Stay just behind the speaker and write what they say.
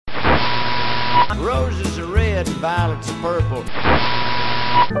Roses are red and violets are purple.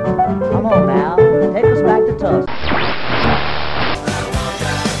 Come on now, take us back to Tusk.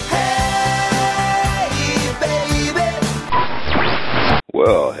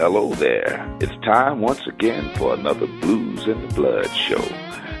 Well, hello there. It's time once again for another Blues in the Blood show.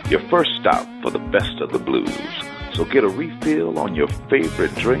 Your first stop for the best of the blues. So get a refill on your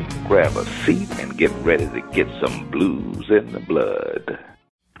favorite drink, grab a seat, and get ready to get some blues in the blood.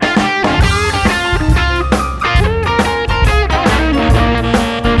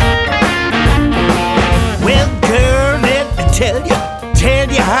 Well, girl, let me tell you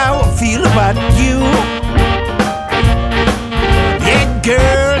how I feel about you. Yeah,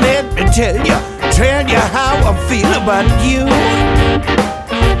 girl, let me tell you how I feel about you.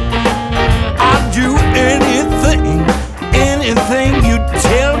 I'll do anything you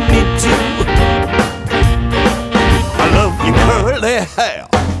tell me to. I love your curly hair,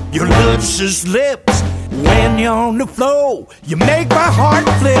 your luscious lips. When you're on the floor, you make my heart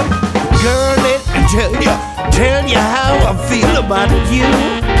flip. Girl, let me tell you how I feel about you.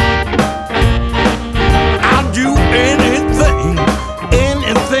 I'll do anything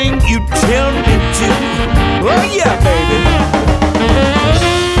you tell me to. Oh yeah, baby.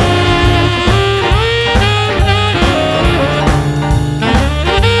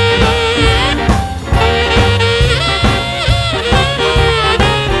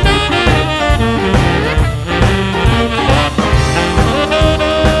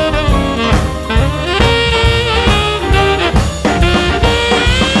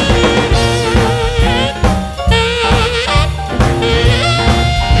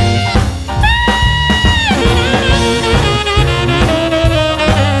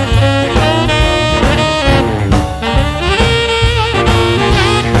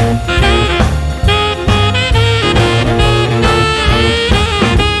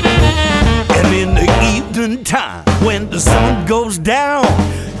 Time when the sun goes down,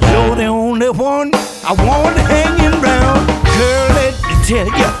 you're the only one I want hanging round. Girl, let me tell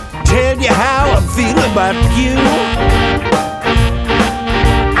you how I feel about you.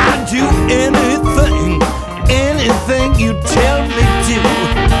 I'll do anything you tell me to.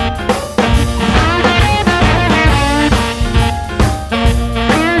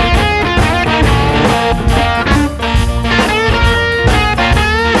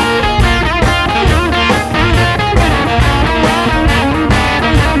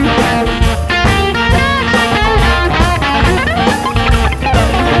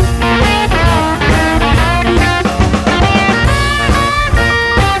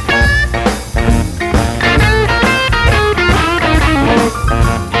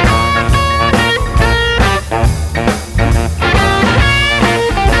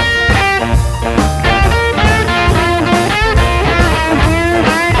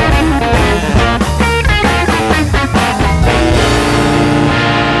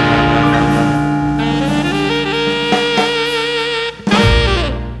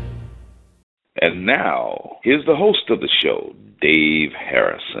 And now, here's the host of the show, Dave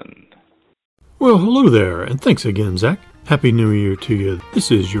Harrison. Well, hello there, and thanks again, Zach. Happy New Year to you. This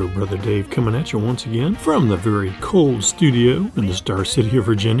is your brother Dave coming at you once again from the very cold studio in the Star City of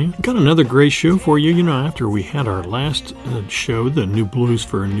Virginia. Got another great show for you. You know, after we had our last show, the New Blues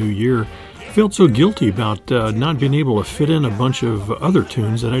for a New Year, I felt so guilty about not being able to fit in a bunch of other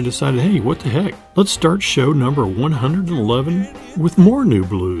tunes that I decided, hey, what the heck? Let's start show number 111 with more new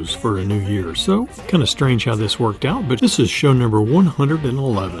blues for a new year. So, kind of strange how this worked out, but this is show number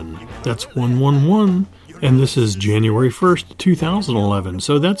 111. That's 111. And this is January 1st, 2011.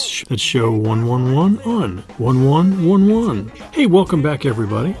 So that's show 111 on 1111. Hey, welcome back,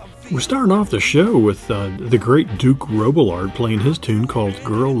 everybody. We're starting off the show with the great Duke Robillard playing his tune called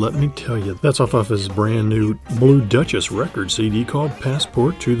Girl, Let Me Tell You. That's off of his brand new Blue Duchess record CD called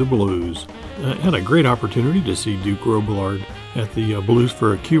Passport to the Blues. I had a great opportunity to see Duke Robillard at the Blues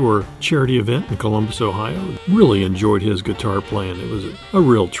for a Cure charity event in Columbus, Ohio. Really enjoyed his guitar playing. It was a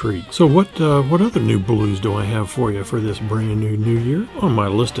real treat. So what other new blues do I have for you for this brand new year? On my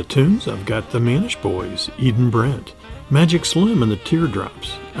list of tunes, I've got the Manish Boys, Eden Brent, Magic Slim and the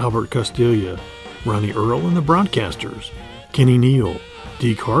Teardrops, Albert Castiglia, Ronnie Earl and the Broadcasters, Kenny Neal,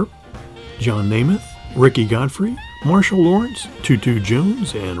 Deke Harp, John Namath, Ricky Godfrey, Marshall Lawrence, Tutu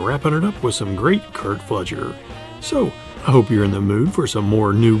Jones, and wrapping it up with some great Kurt Fletcher. So, I hope you're in the mood for some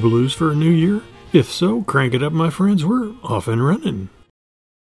more new blues for a new year. If so, crank it up, my friends. We're off and running.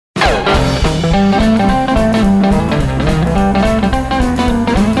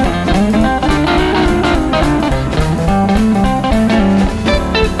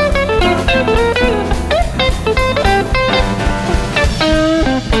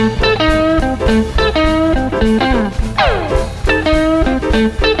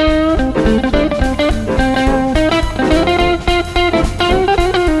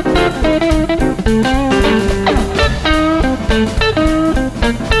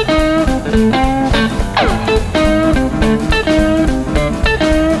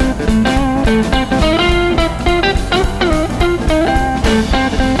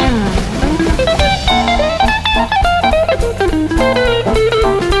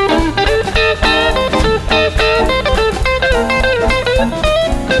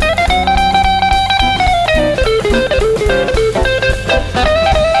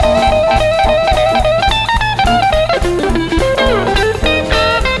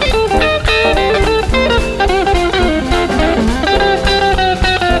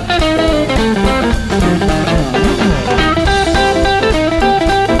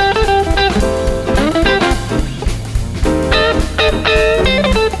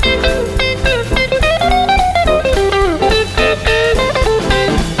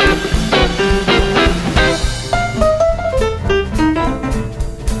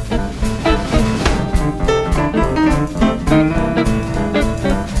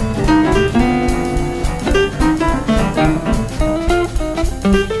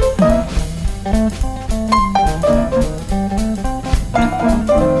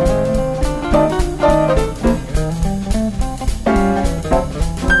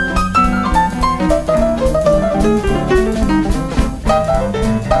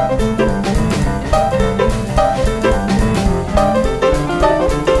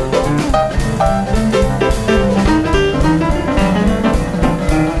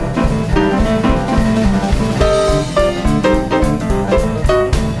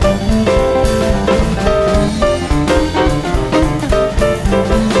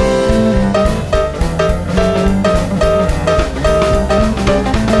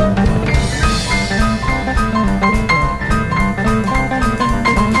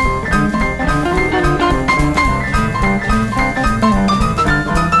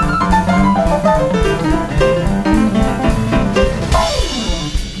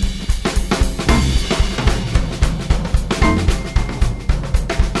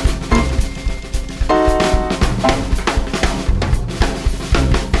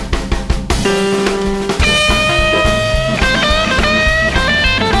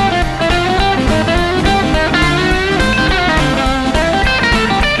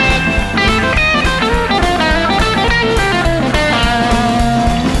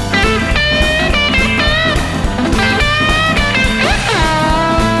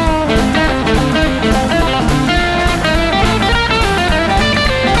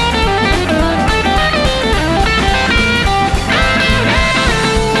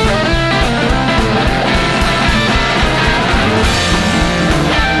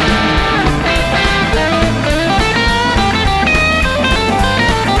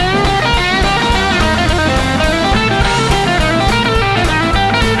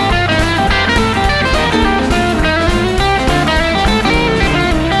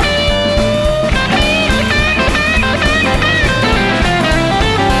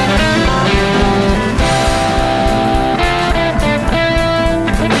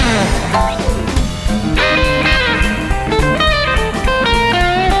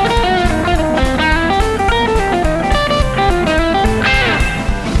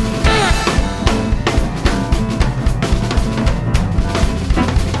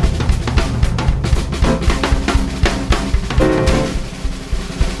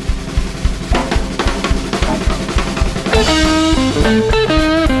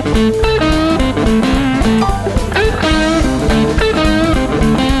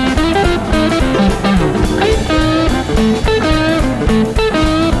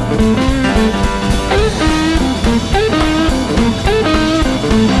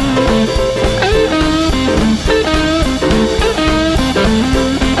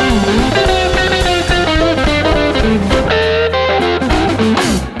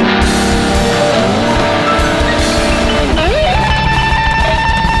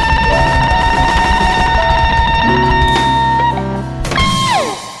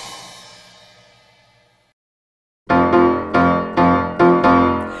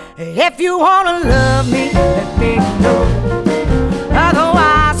 If you wanna love me, let me know.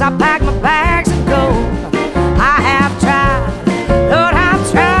 Otherwise, I pack my bags and go. I have tried, Lord,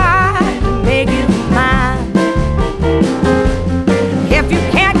 I've tried to make you mine. If you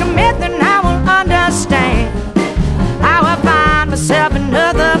can't commit, then I will understand. I will find myself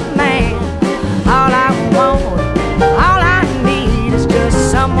another man. All I want, all I need is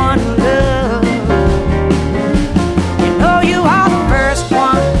just someone to love. You know you are the first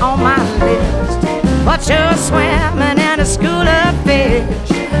one on my list, but you're swimming in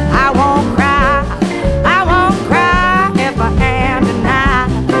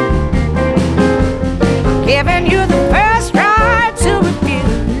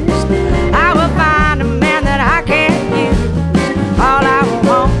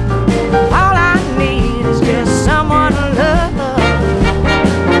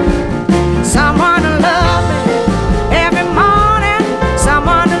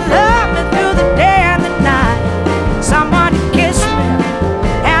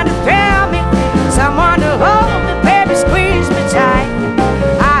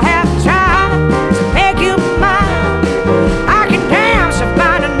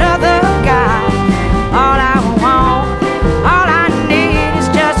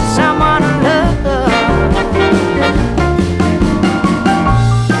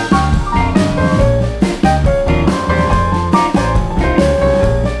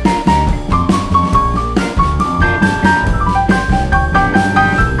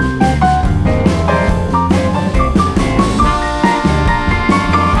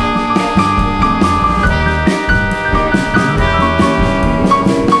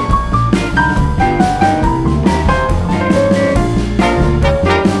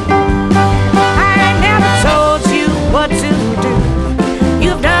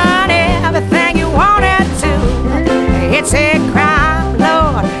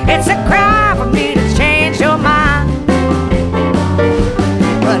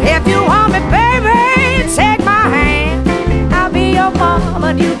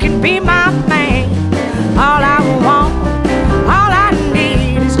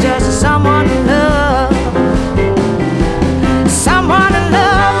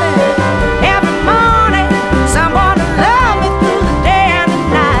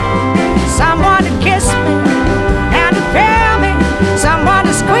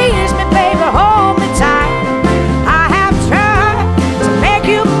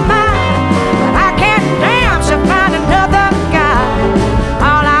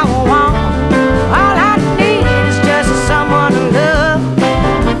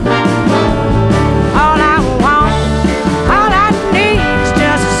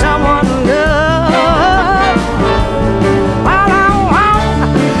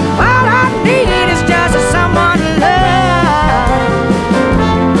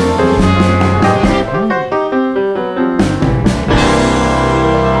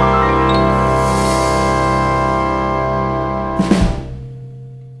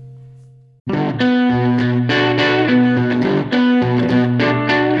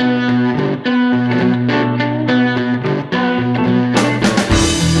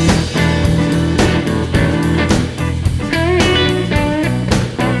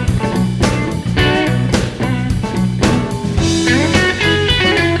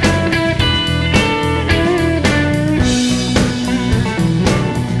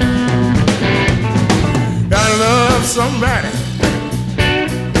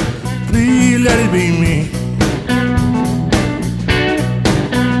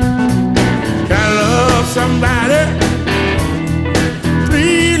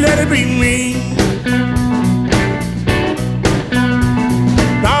be mean.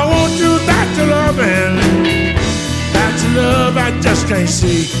 I want you, that's your loving, that's your love I just can't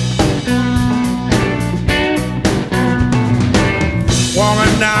see.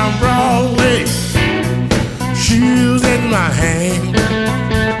 Walking down Broadway, shoes in my hand.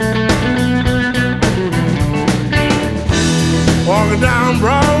 Walking down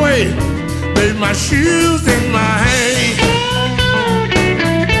Broadway, with my shoes in my hand.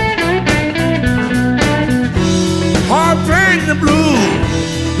 Heart playing the blues,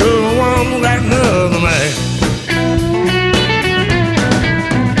 the one like another man.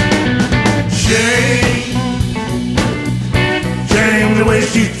 Shame, shame the way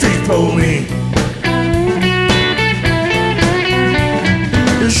she treats for me.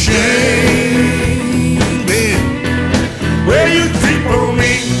 Shame, baby, where you treat for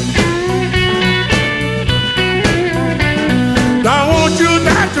me. I want you,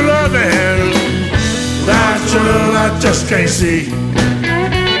 that's your love, and that's your love I just can't see.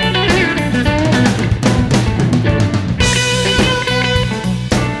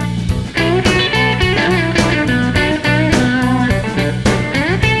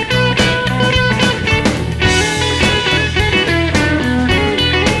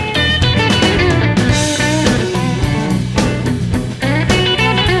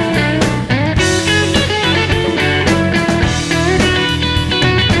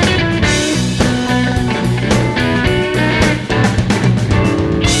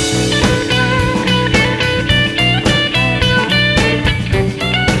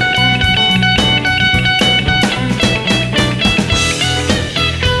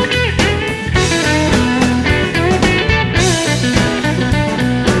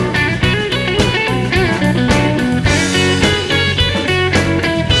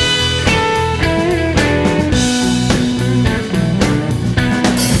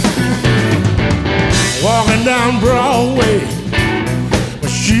 Down Broadway, with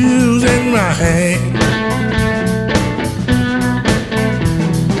shoes in my hand.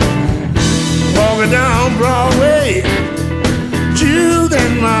 Walking down Broadway, shoes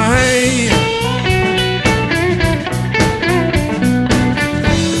in my hand.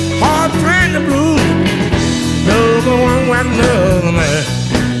 Heart playing the blues, no one like another man.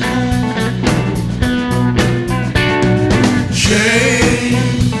 Shame,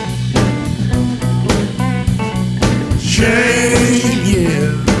 shame, yeah.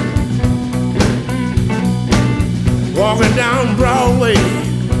 Walking down Broadway,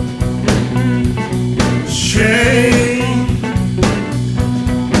 shame.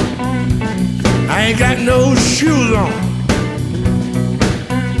 I ain't got no shoes on.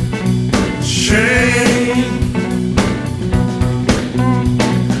 Shame,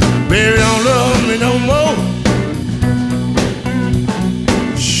 baby don't love me no more.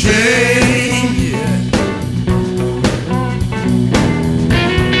 Shame, yeah.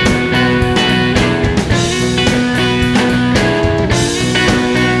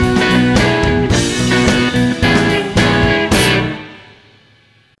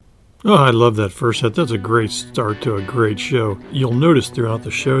 Oh, I love that first set. That's a great start to a great show. You'll notice throughout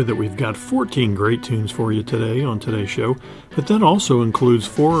the show that we've got 14 great tunes for you today on today's show, but that also includes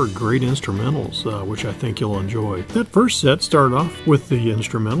 4 great instrumentals, which I think you'll enjoy. That first set started off with the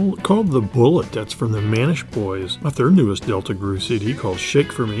instrumental called The Bullet. That's from the Manish Boys off their newest Delta Groove CD called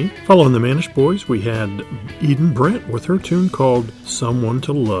Shake For Me. Following the Manish Boys, we had Eden Brent with her tune called Someone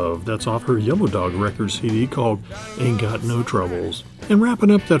to Love. That's off her Yellow Dog Records CD called Ain't Got No Troubles. And wrapping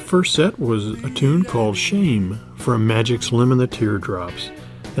up that first set was a tune called Shame from Magic Slim and the Teardrops.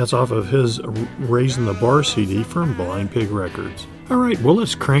 That's off of his Raising the Bar CD from Blind Pig Records. All right, well,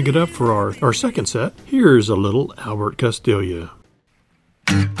 let's crank it up for our second set. Here's a little Albert Castiglia.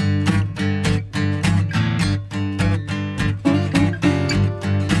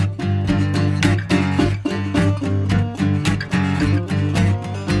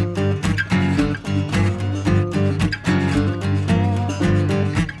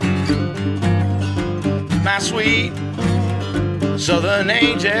 My sweet southern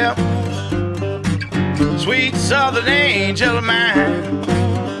angel, sweet southern angel of mine.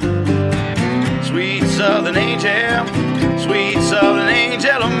 Sweet southern angel, sweet southern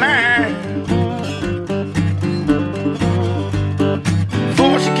angel of mine.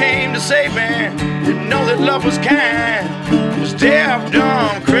 Before she came to save me, didn't know that love was kind. Was deaf,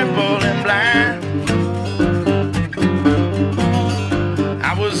 dumb, crippled, and blind.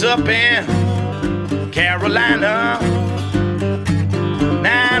 I was up in Carolina,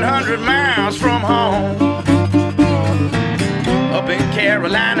 900 miles from home. Up in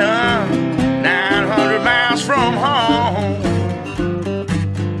Carolina, 900 miles from home.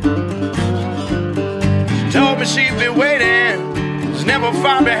 never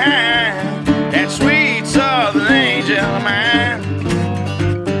far behind. That sweet southern angel of mine.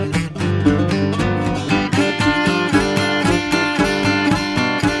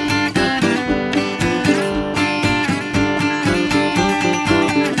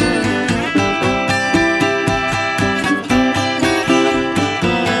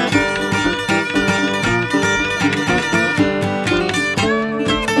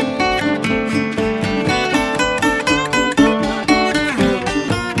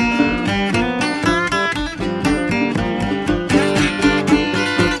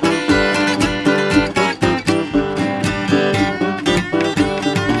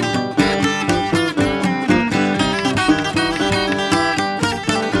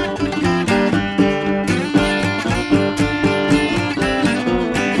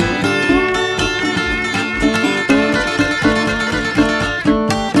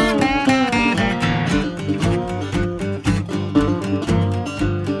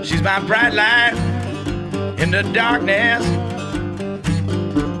 My bright light in the darkness,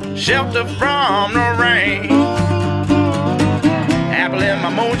 shelter from the rain, apple in my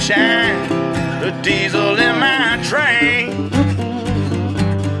moonshine, the diesel in my train.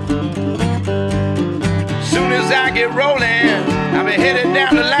 Soon as I get rolling, I'll be headed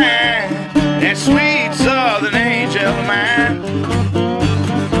down the line. That sweet southern angel of mine.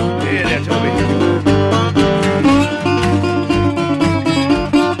 Yeah, that's over here.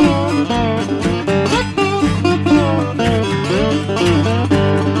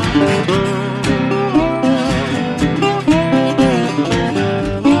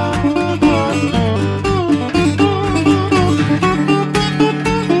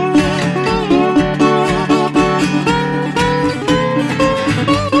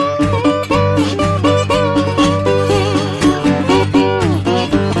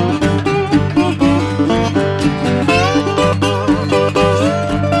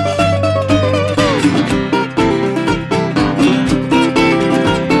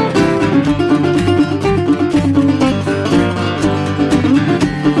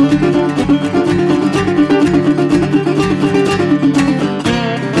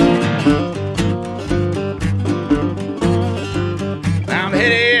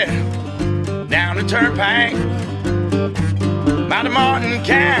 Turnpike by the Martin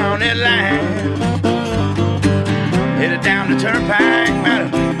County line. Headed down the turnpike by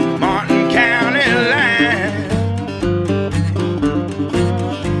the Martin County line.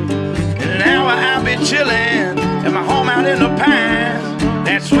 In an hour I'll be chilling at my home out in the pines.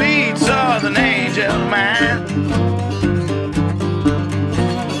 That sweet southern angel of mine.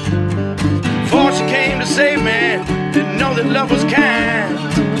 Before she came to save me, didn't know that love was kind.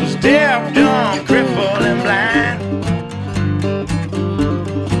 Was deaf, dumb, crippled, and blind.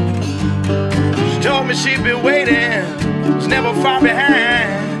 She told me she'd be waiting, was never far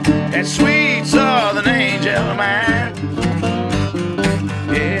behind. That sweet southern angel of mine.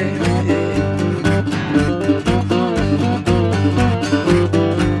 Yeah.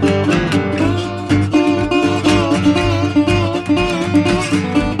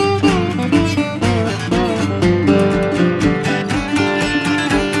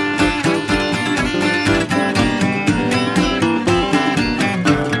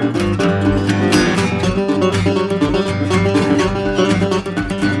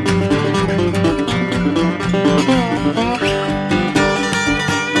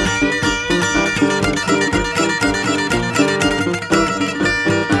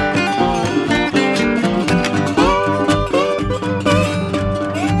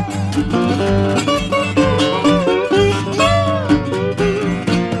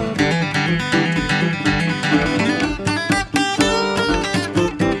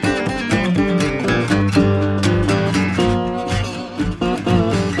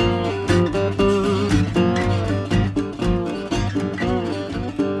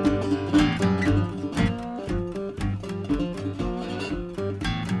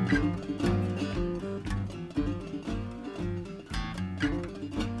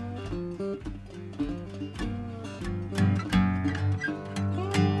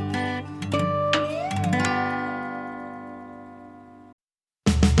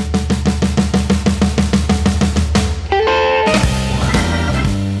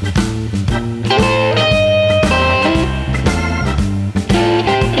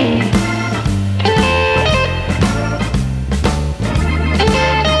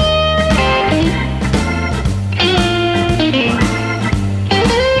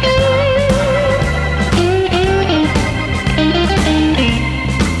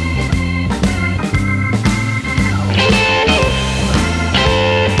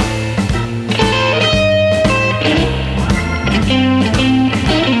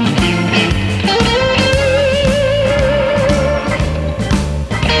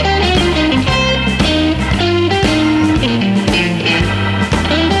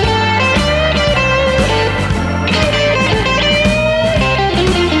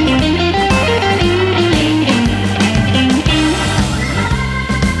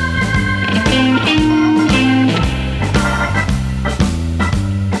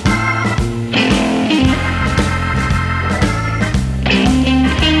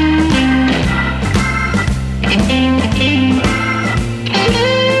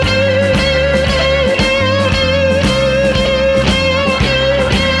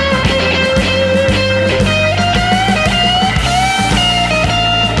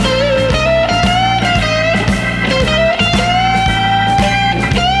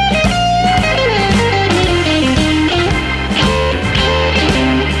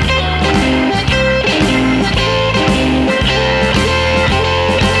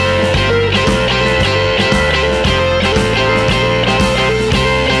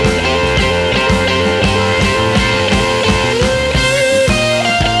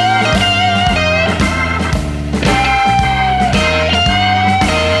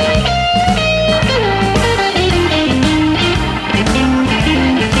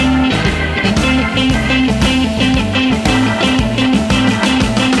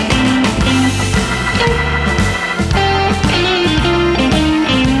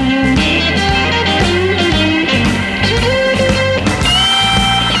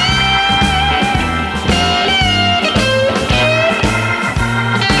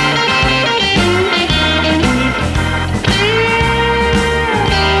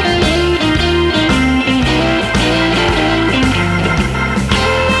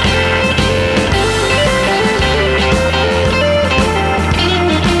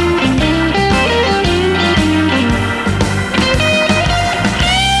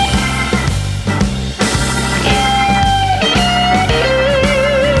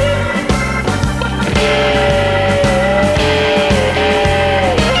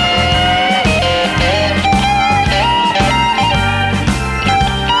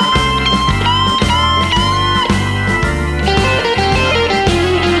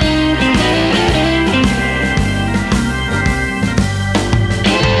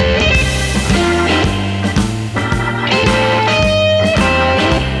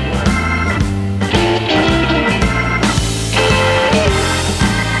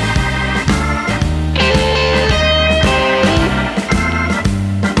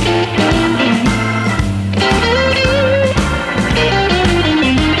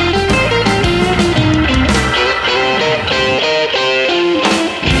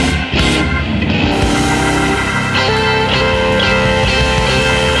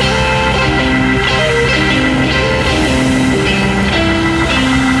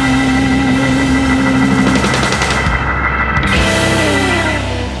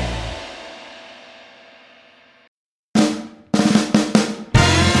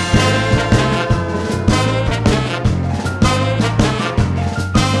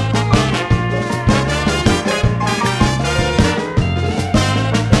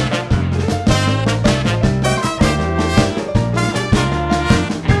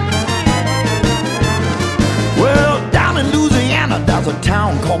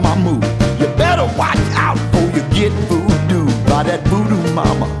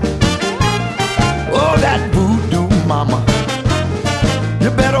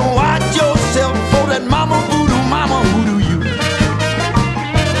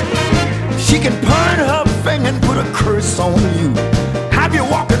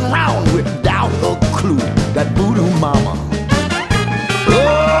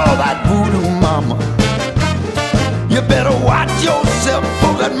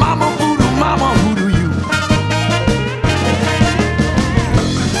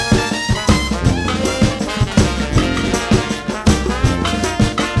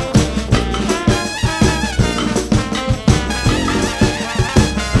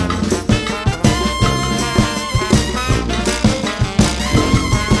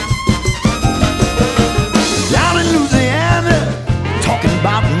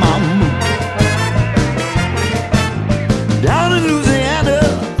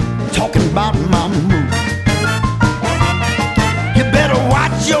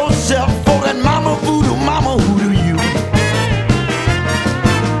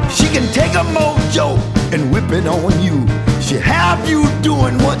 it on you. She have you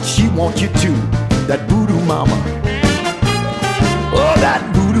doing what she wants you to. That voodoo mama. Oh, that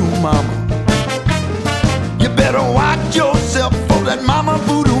voodoo mama. You better watch yourself for that mama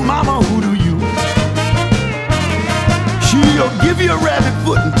voodoo mama hoodoo you. She'll give you a rabbit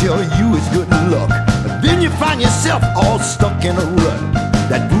foot and tell you it's good luck. But then you find yourself all stuck in a rut.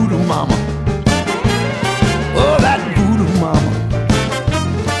 That voodoo mama. Oh, that voodoo mama.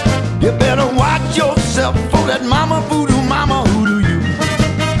 You better watch yourself for that mama voodoo mama hoodoo you.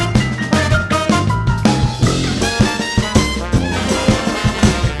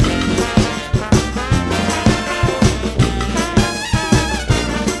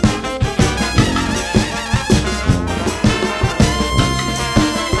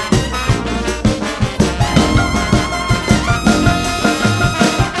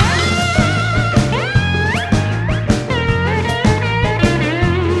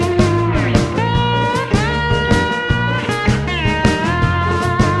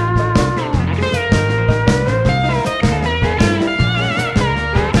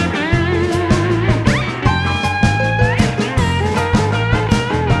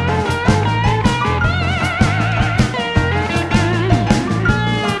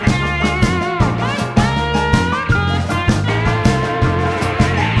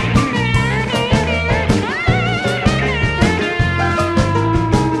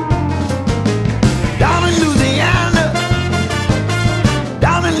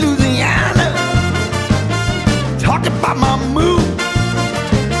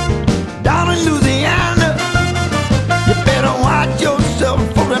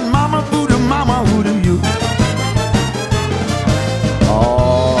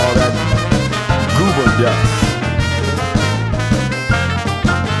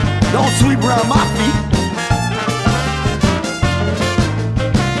 Don't sweep around my feet.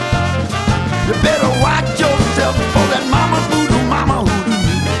 You better watch yourself for that mama voodoo mama hoodoo.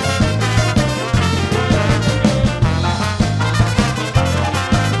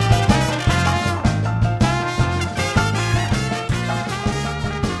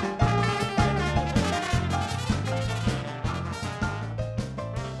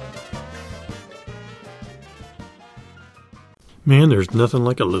 Man, there's nothing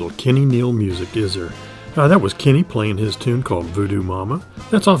like a little Kenny Neal music, is there? That was Kenny playing his tune called Voodoo Mama.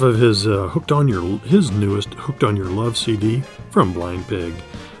 That's off of his newest Hooked on Your Love CD from Blind Pig.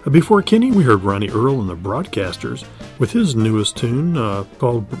 Before Kenny, we heard Ronnie Earl and the Broadcasters with his newest tune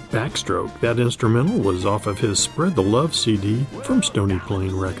called Backstroke. That instrumental was off of his Spread the Love CD from Stony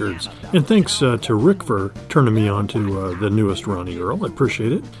Plain Records. And thanks to Rick for turning me on to the newest Ronnie Earl. I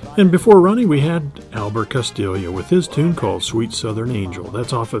appreciate it. And before Ronnie, we had Albert Castillo with his tune called Sweet Southern Angel.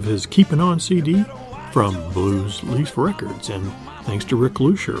 That's off of his Keepin' On CD from Blues Leaf Records. And thanks to Rick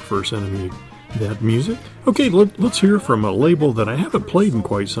Lucier for sending me that music. Okay, let's hear from a label that I haven't played in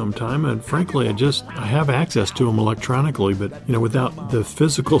quite some time, and frankly, I have access to them electronically, but without the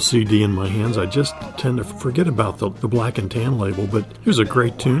physical CD in my hands, I just tend to forget about the Black and Tan label. But here's a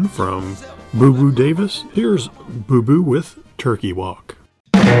great tune from Boo Boo Davis. Here's Boo Boo with Turkey Walk.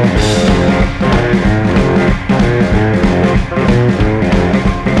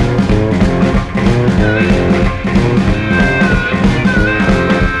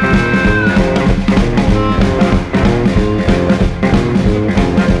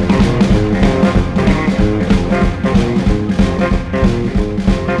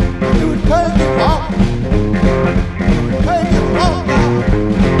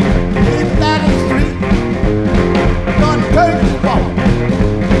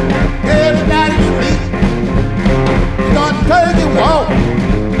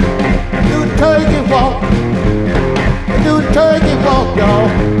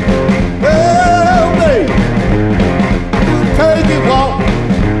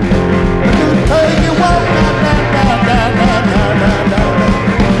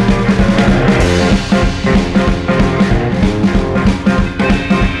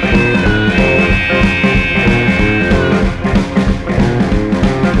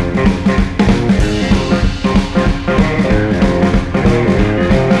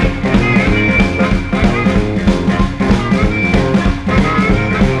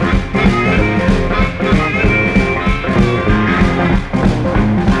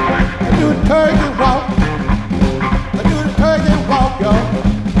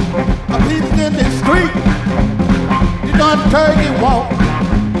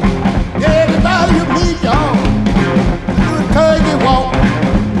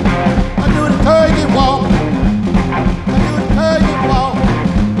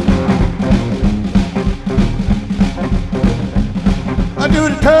 I do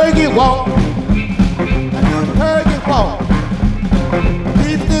the turkey walk.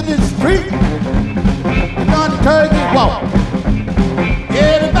 turkey walk.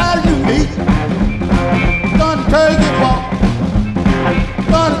 Everybody you meet, you done turkey walk. You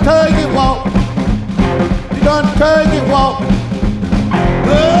done turkey walk. You done turkey walk.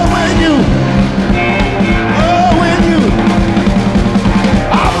 Oh, when you.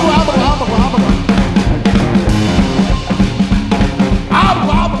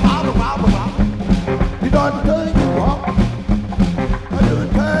 You done turkey walk. I do a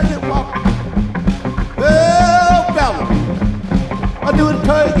turkey walk. Well, fella, I do a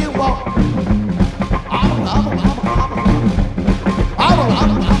turkey walk.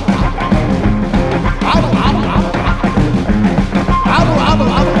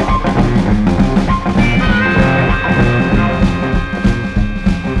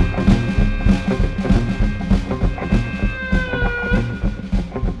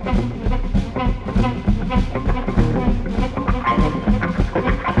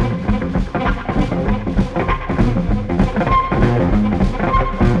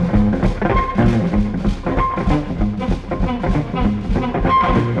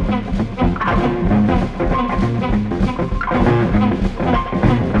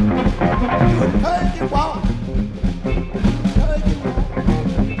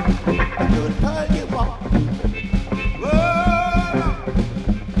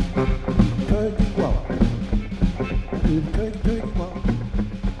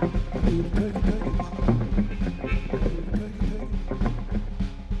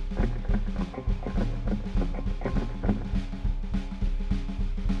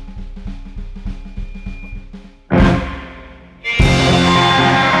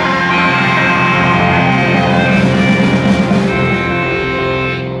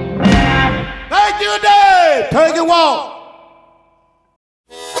 Turkey walk.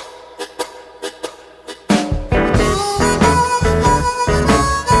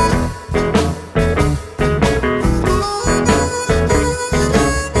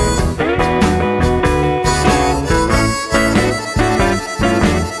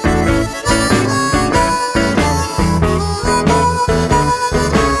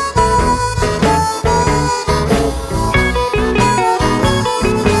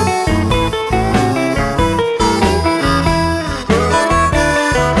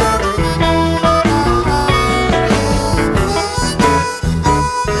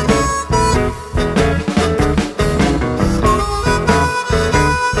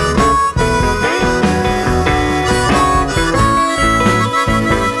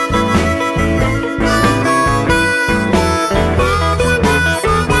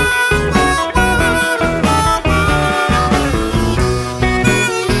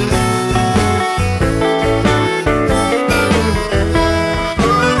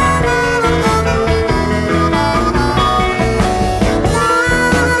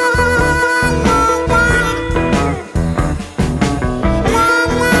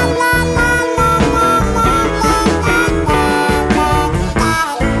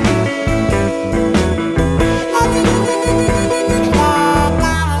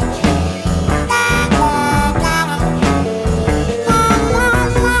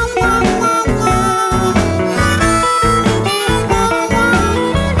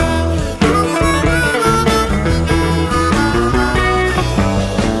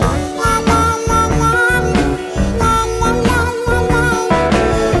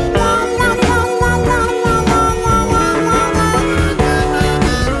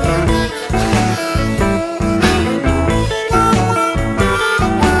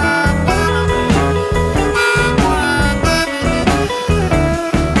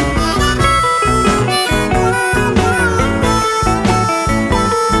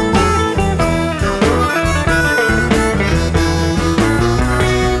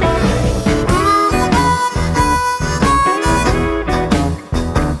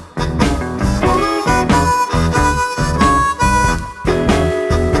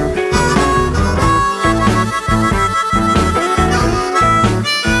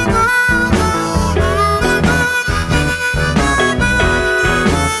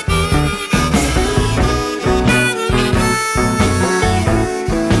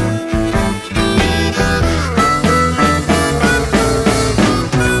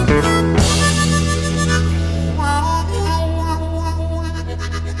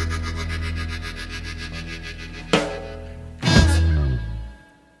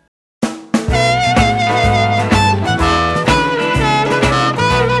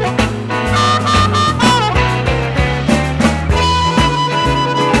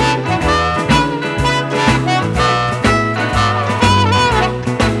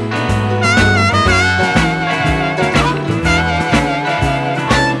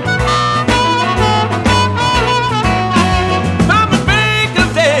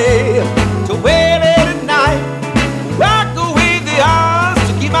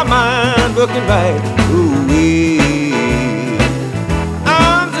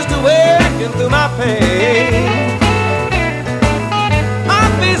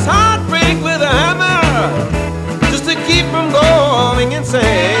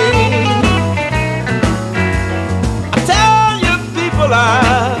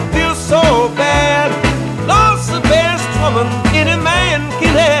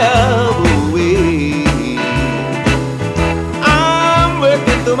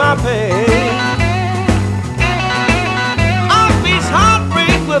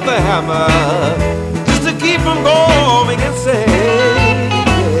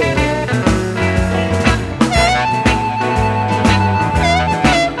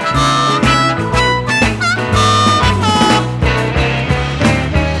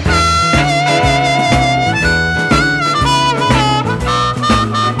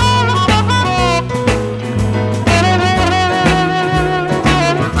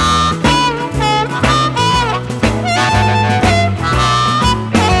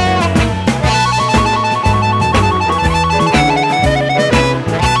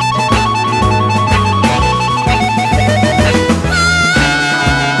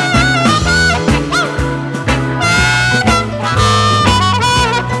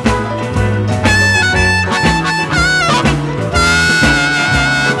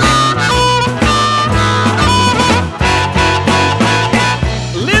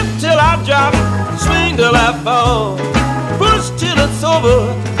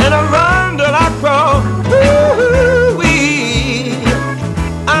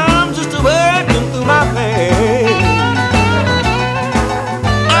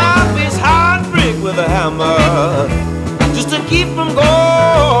 hammer just to keep from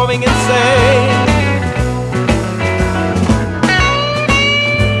going insane.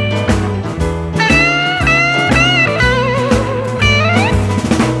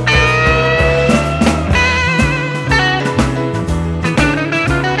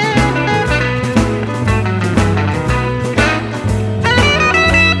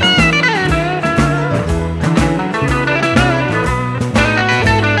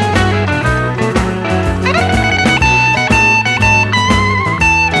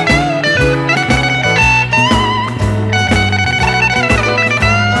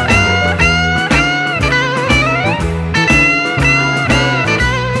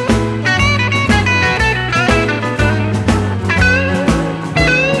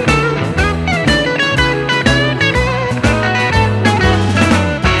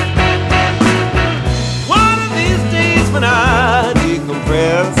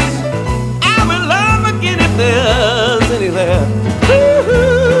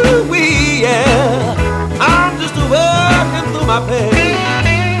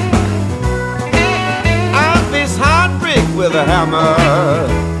 With a hammer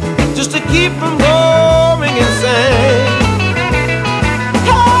just to keep from going insane.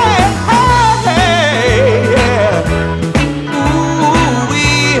 Hey, hey, hey, yeah.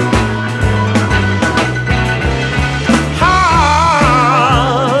 Ooh-wee.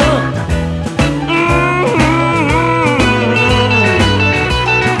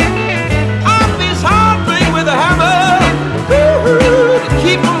 Off this heartbreak with a hammer to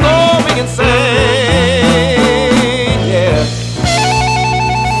keep from going insane.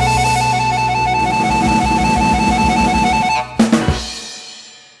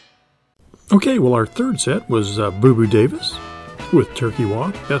 Okay, well, our third set was Boo Boo Davis with Turkey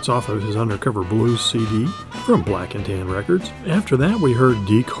Walk. That's off of his Undercover Blues CD from Black and Tan Records. After that, we heard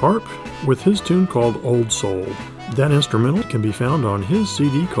Deke Harp with his tune called Old Soul. That instrumental can be found on his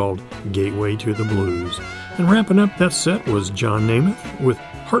CD called Gateway to the Blues. And wrapping up that set was John Namath with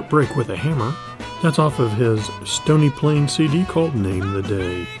Heartbreak with a Hammer. That's off of his Stony Plain CD called Name the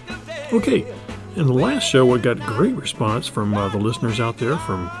Day. Okay, in the last show, we got great response from the listeners out there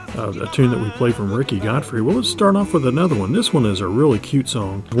from a tune that we played from Ricky Godfrey. Well, let's start off with another one. This one is a really cute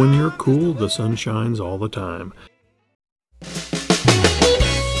song. When you're cool, the sun shines all the time.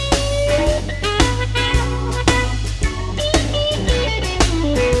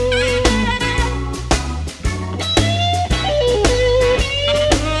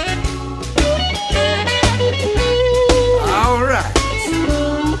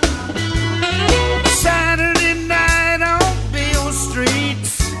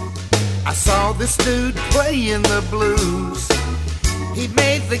 This dude playing the blues. He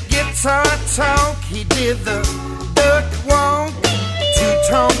made the guitar talk. He did the duck walk.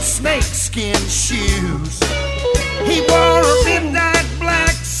 Two-tone snakeskin shoes. He wore midnight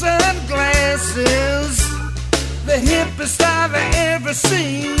black sunglasses, the hippest I've ever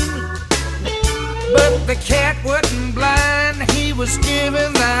seen. But the cat wasn't blind. He was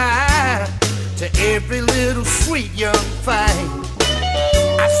giving the eye to every little sweet young thing.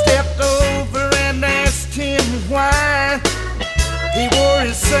 I stepped over and asked him why he wore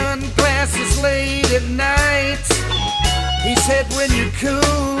his sunglasses late at night. He said, when you're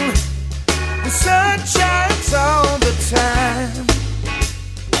cool, the sun shines all the time.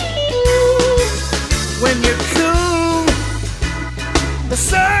 When you're cool, the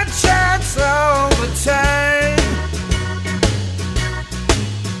sun shines all the time.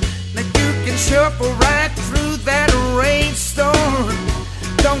 Now you can shuffle right through that rainstorm.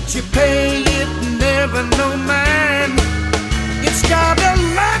 Don't you pay it, never no mind. It's got a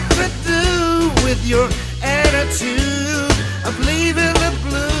lot to do with your attitude of leaving the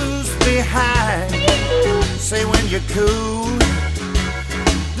blues behind. Say when you're cool,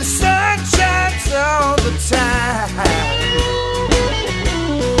 the sun shines all the time.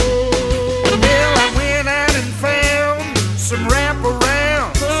 Well, I went out and found some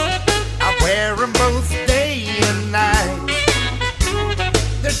wraparounds. I wear them both day and night.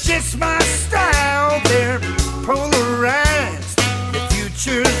 They're just my style, they're polarized. The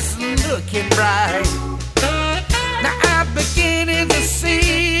future's looking bright. Now I'm beginning to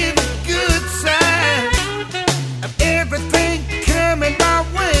see the good side of everything coming my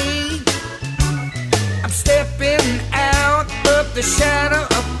way. I'm stepping out of the shadow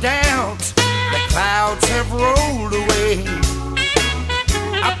of doubt. The clouds have rolled away.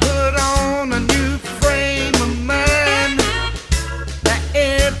 I put on a new frame of mind.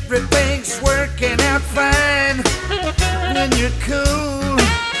 Everything's working out fine. When you're cool,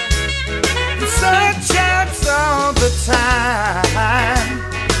 the sun shines all the time.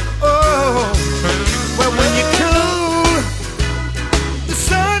 Oh,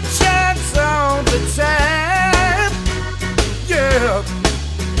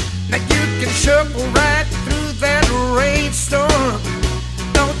 Now you can shuffle right through that rainstorm.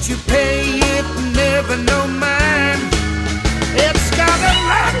 Don't you pay it, never know mine. It's got a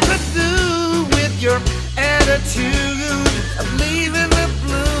lot to do with your attitude of leaving the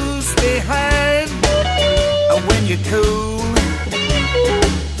blues behind. When you're cool,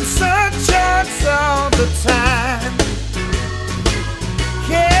 the sun shines all the time.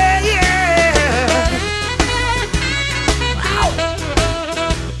 Yeah, yeah. Wow.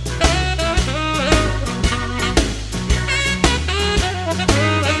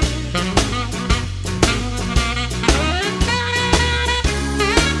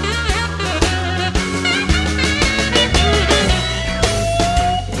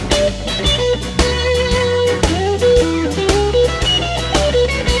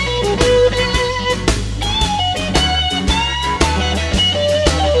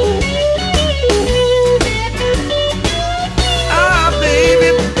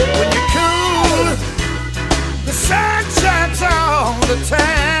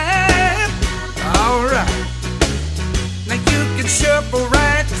 Time. All right. Now you can shuffle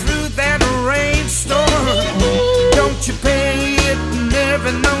right through that rainstorm. Don't you pay it,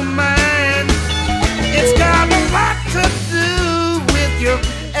 never know mine. It's got a lot to do with your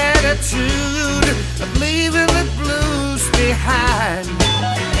attitude of leaving the blues behind.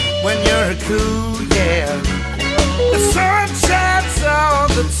 When you're cool, yeah, the sun shines all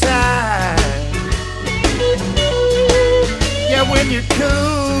the time. Yeah, when you're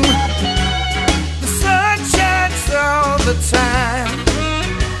cool, the sun shines all the time.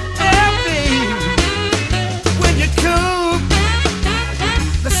 Yeah, baby, when you're cool,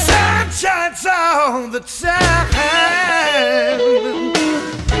 the sun shines all the time.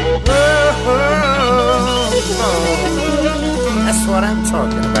 Whoa, that's what I'm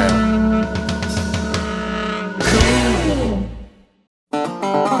talking about.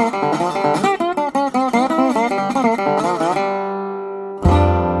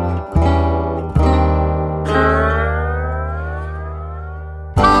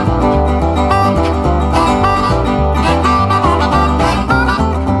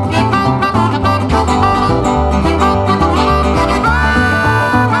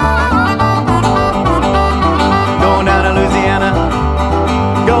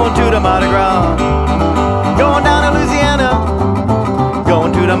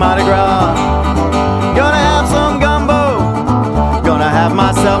 Mardi Gras. Gonna have some gumbo, gonna have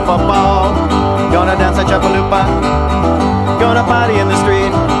myself a ball. Gonna dance a chapalupa, gonna party in the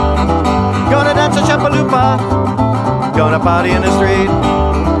street. Gonna dance a chapalupa, gonna party in the street.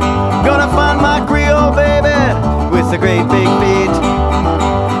 Gonna find my Creole baby with the great big feet.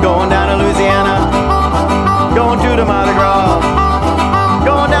 Going down to Louisiana, going to the Mardi Gras.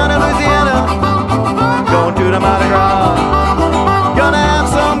 Going down to Louisiana, going to the Mardi Gras. Gonna have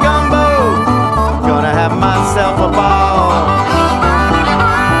some gumbo, gonna have myself a ball.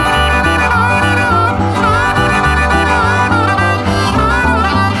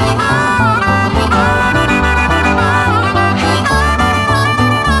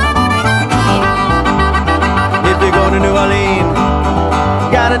 If you go to New Orleans,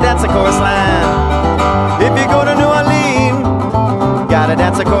 gotta dance a chorus line. If you go to New Orleans, gotta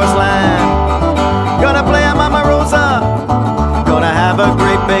dance a chorus line. Gonna play a Mama Rosa, gonna have a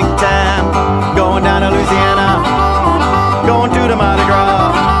great big time. Going down to Louisiana, going to the Mardi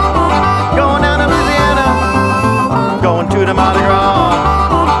Gras. Going down to Louisiana, going to the Mardi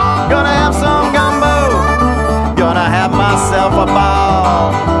Gras. Gonna have some gumbo, gonna have myself a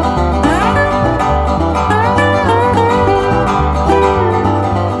ball.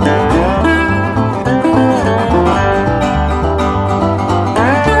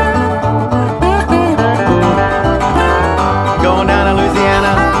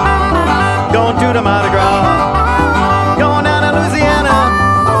 To the Mardi Gras, going down to Louisiana,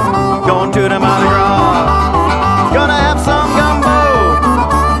 going to the Mardi Gras. Gonna have some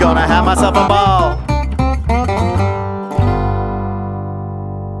gumbo, gonna have myself a ball.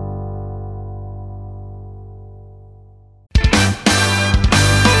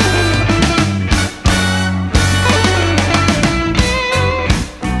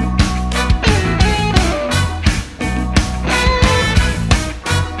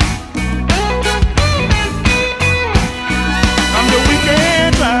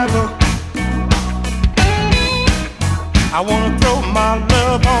 I wanna throw my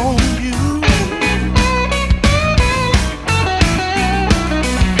love on you.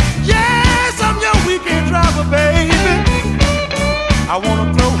 Yes, I'm your weekend driver, baby. I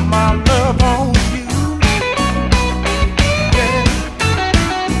wanna throw my love on you. Yeah.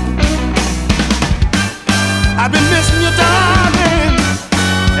 I've been missing you, darling,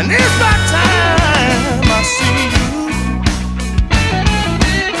 and this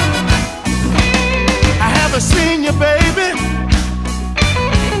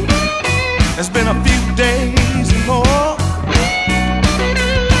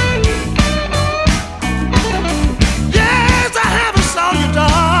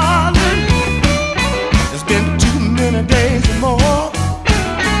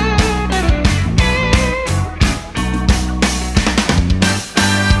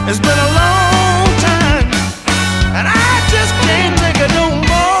It's been a long time, and I just can't take it no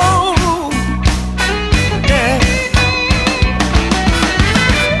more. Yeah.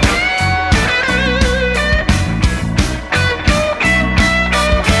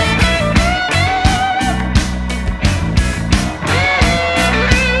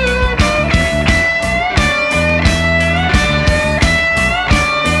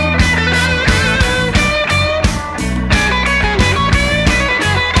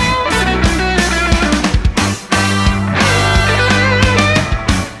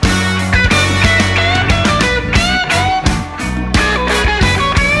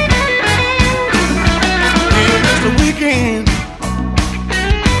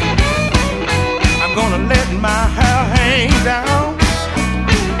 I'm gonna let my hair hang down.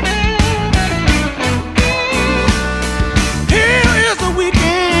 Here is the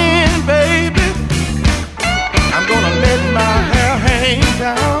weekend, baby. I'm gonna let my hair hang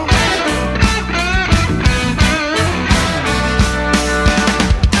down.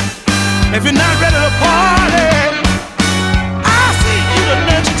 If you're not ready to party, I'll see you the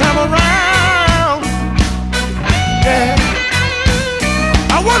next time around. Yeah.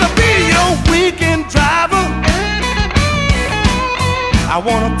 I wanna be your weekend driver. I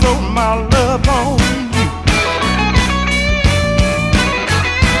wanna throw my love on you.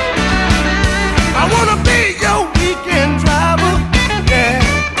 I wanna be your weekend driver. Yeah.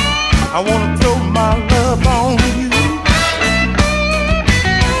 I wanna throw my love on you.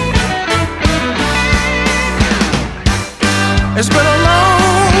 It's been a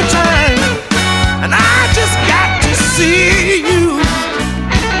long time, and I just got to see you.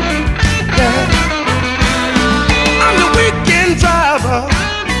 Yeah. I'm the weekend driver.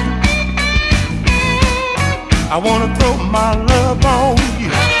 I wanna throw my love on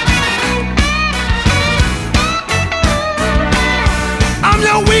you. I'm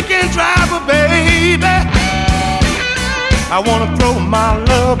your weekend driver, baby. I wanna throw my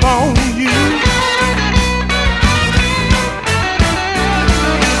love on you.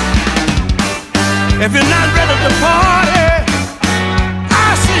 If you're not ready to party,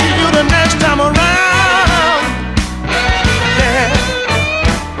 I'll see you the next time around. Yeah.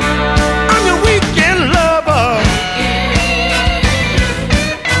 I'm your weekend lover.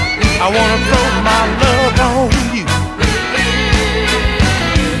 I wanna throw my love on you.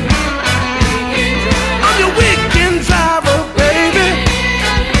 I'm your weekend driver, baby.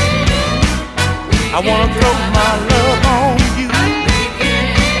 I wanna throw my love on you.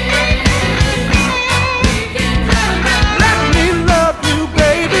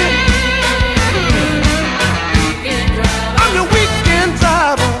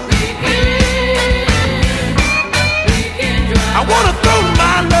 I wanna throw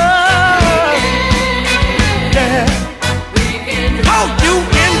my love, yeah, hold you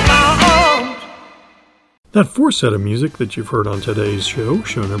in my arms. That fourth set of music that you've heard on today's show,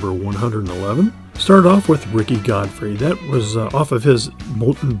 show number 111, started off with Ricky Godfrey. That was off of his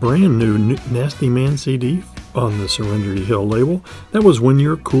brand new Nasty Man CD on the Serenity Hill label. That was When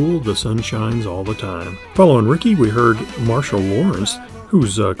You're Cool, the Sun Shines All the Time. Following Ricky, we heard Marshall Lawrence,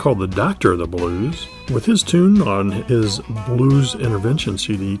 who's called the Doctor of the Blues, with his tune on his Blues Intervention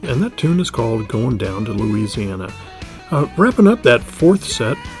CD, and that tune is called Going Down to Louisiana. Wrapping up that fourth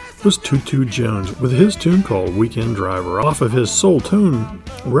set was Tutu Jones with his tune called Weekend Driver off of his Soul Tone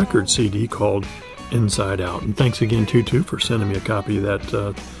record CD called Inside Out. And thanks again, Tutu, for sending me a copy of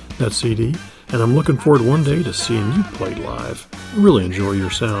that CD. And I'm looking forward one day to seeing you play live. I really enjoy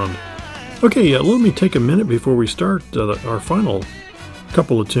your sound. Okay, let me take a minute before we start our final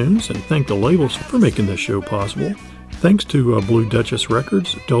couple of tunes and thank the labels for making this show possible. Thanks to Blue Duchess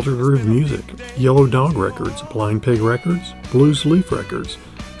Records, Delta Groove Music, Yellow Dog Records, Blind Pig Records, Blues Leaf Records,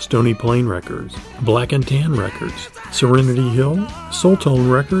 Stony Plain Records, Black and Tan Records, Serenity Hill, Soul Tone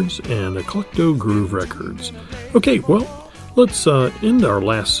Records, and Eclecto Groove Records. Okay, well, let's end our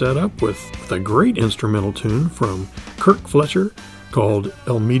last setup with a great instrumental tune from Kirk Fletcher called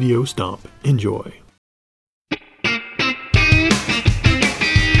El Medio Stomp. Enjoy.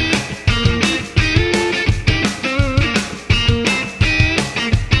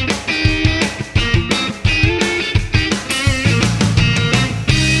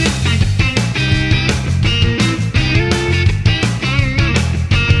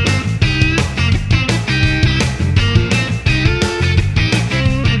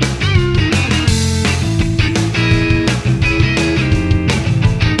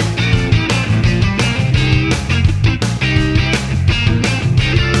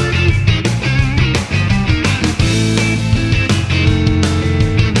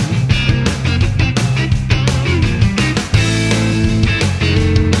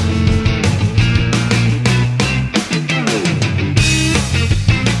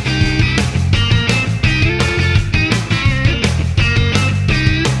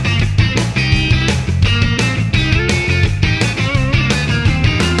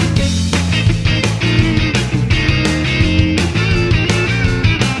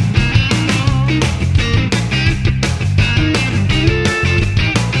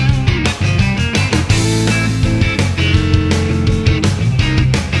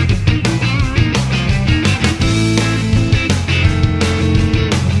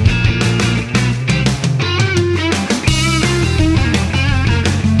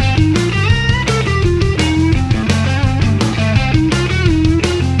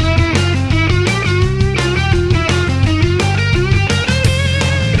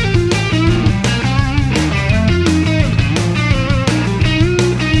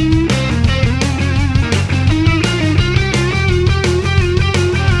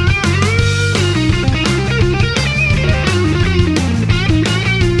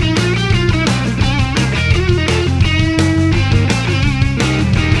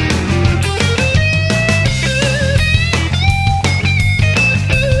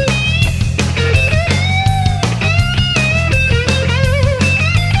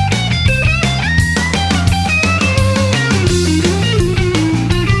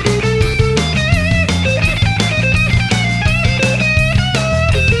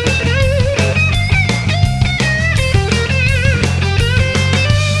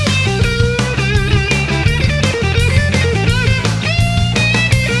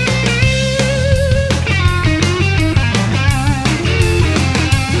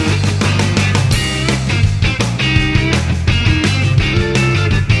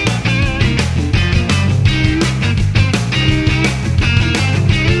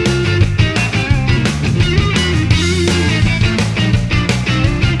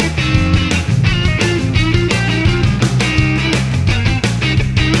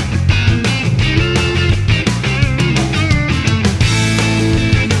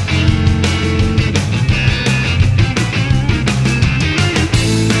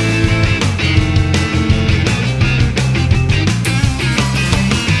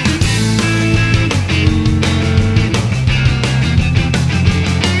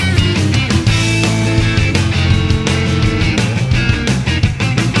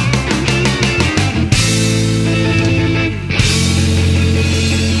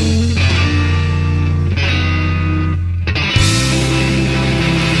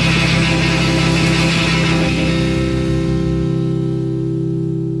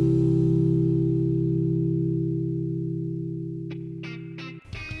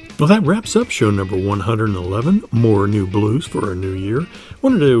 Well, that wraps up show number 111, More New Blues for a New Year.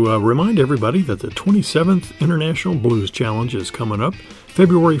 Wanted to remind everybody that the 27th International Blues Challenge is coming up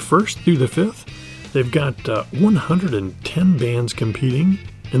February 1st through the 5th. They've got 110 bands competing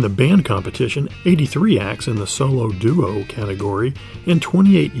in the band competition, 83 acts in the solo duo category, and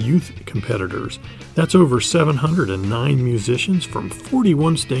 28 youth competitors. That's over 709 musicians from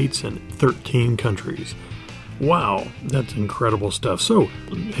 41 states and 13 countries. Wow, that's incredible stuff. So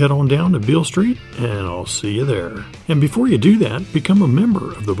head on down to Beale Street and I'll see you there. And before you do that, become a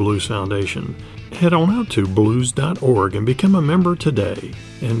member of the Blues Foundation. Head on out to blues.org and become a member today.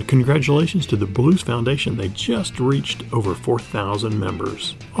 And congratulations to the Blues Foundation. They just reached over 4,000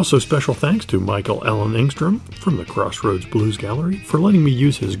 members. Also special thanks to Michael Allen Engstrom from the Crossroads Blues Gallery for letting me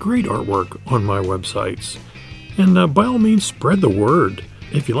use his great artwork on my websites. And by all means, spread the word.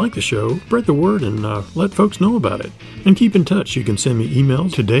 If you like the show, spread the word and let folks know about it. And keep in touch. You can send me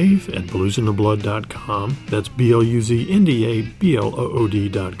emails to dave@BluzNdaBlood.com. That's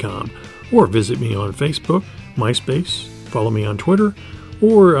BluzNdaBlood.com. Or visit me on Facebook, MySpace, follow me on Twitter,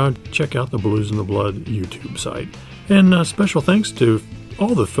 or check out the Blues in the Blood YouTube site. And special thanks to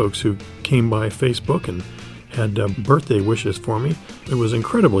all the folks who came by Facebook and had birthday wishes for me. It was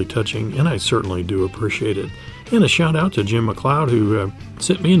incredibly touching, and I certainly do appreciate it. And a shout out to Jim McLeod, who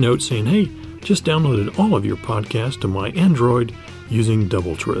sent me a note saying, hey, just downloaded all of your podcasts to my Android using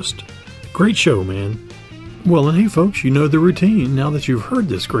Double Twist. Great show, man. Well, and hey, folks, you know the routine. Now that you've heard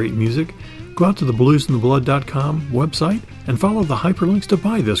this great music, go out to the BluzNdaBlood.com website and follow the hyperlinks to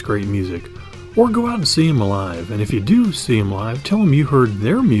buy this great music. Or go out and see them live. And if you do see them live, tell them you heard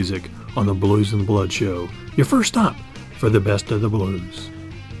their music on the Blues in the Blood show. Your first stop for the best of the blues.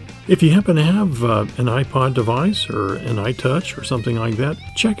 If you happen to have an iPod device or an iTouch or something like that,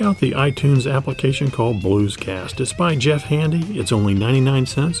 check out the iTunes application called Bluescast. It's by Jeff Handy. It's only 99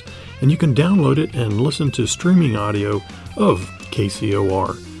 cents, and you can download it and listen to streaming audio of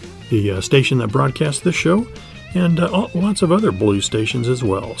KCOR, the station that broadcasts this show, and lots of other blues stations as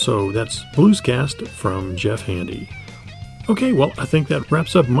well. So that's Bluescast from Jeff Handy. Okay, well, I think that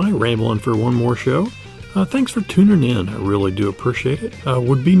wraps up my rambling for one more show. Thanks for tuning in. I really do appreciate it.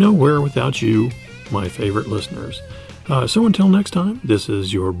 Would be nowhere without you, my favorite listeners. So until next time, this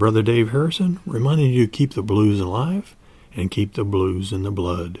is your brother Dave Harrison, reminding you to keep the blues alive and keep the blues in the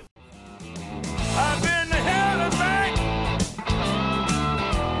blood.